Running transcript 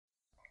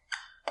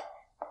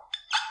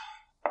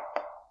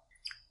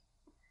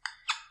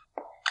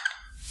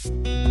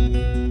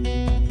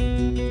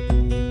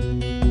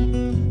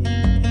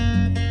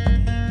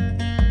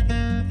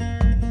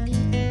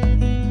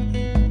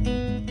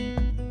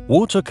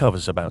Water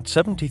covers about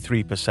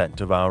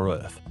 73% of our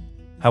Earth.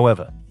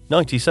 However,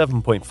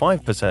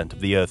 97.5%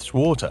 of the Earth's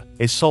water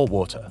is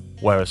saltwater,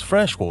 whereas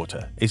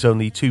freshwater is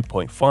only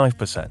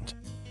 2.5%.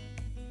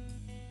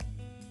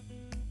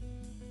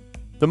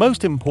 The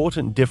most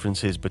important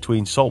differences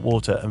between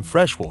saltwater and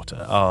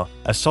freshwater are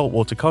a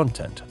saltwater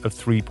content of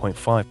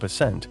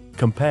 3.5%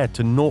 compared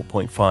to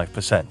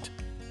 0.5%,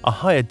 a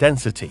higher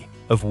density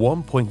of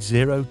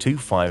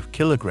 1.025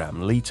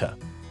 kg/liter,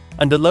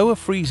 and a lower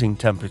freezing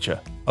temperature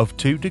of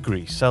 2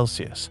 degrees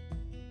Celsius.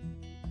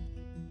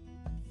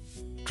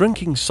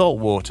 Drinking salt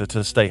water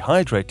to stay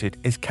hydrated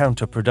is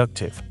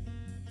counterproductive.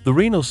 The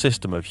renal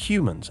system of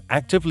humans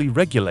actively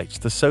regulates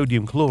the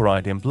sodium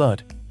chloride in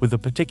blood with a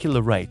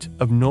particular rate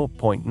of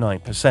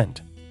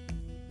 0.9%.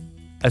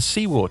 As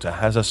seawater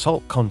has a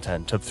salt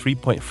content of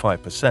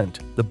 3.5%,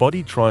 the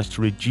body tries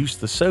to reduce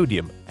the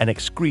sodium and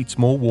excretes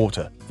more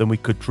water than we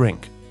could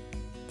drink.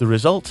 The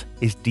result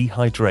is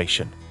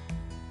dehydration.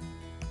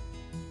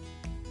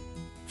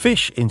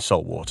 Fish in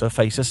saltwater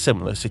face a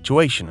similar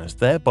situation as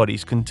their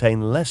bodies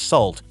contain less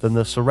salt than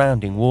the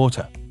surrounding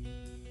water.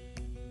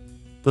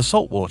 The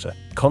saltwater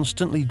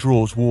constantly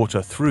draws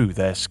water through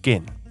their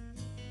skin.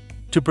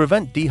 To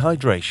prevent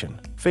dehydration,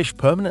 fish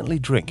permanently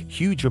drink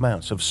huge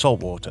amounts of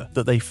salt water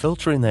that they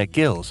filter in their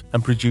gills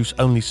and produce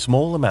only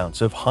small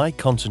amounts of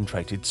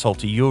high-concentrated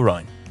salty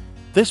urine.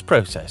 This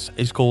process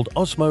is called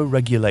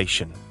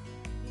osmoregulation.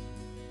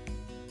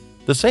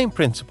 The same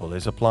principle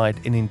is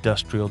applied in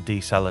industrial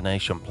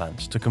desalination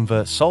plants to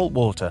convert salt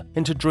water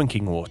into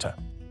drinking water.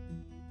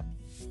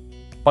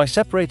 By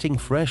separating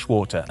fresh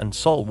water and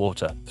salt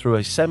water through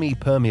a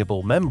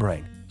semi-permeable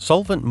membrane,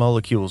 solvent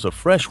molecules of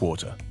fresh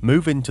water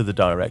move into the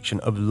direction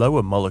of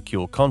lower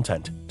molecule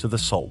content to the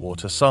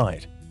saltwater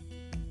side.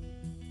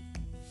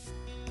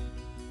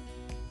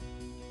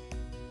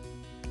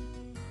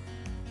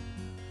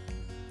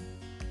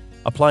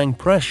 Applying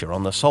pressure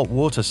on the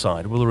saltwater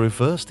side will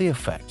reverse the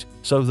effect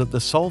so that the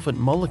solvent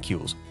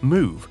molecules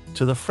move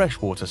to the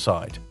freshwater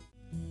side.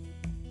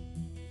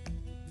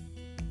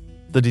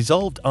 The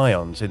dissolved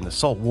ions in the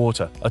salt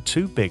water are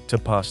too big to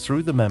pass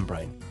through the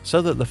membrane,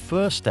 so that the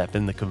first step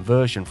in the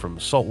conversion from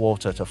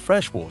saltwater to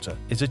freshwater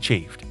is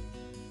achieved.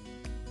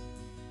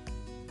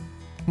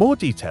 More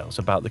details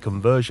about the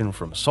conversion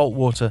from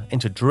saltwater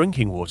into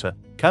drinking water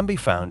can be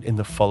found in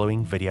the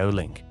following video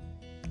link.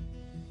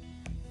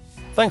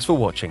 Thanks for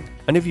watching,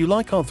 and if you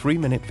like our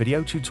 3-minute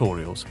video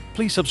tutorials,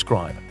 please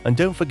subscribe and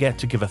don't forget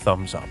to give a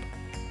thumbs up.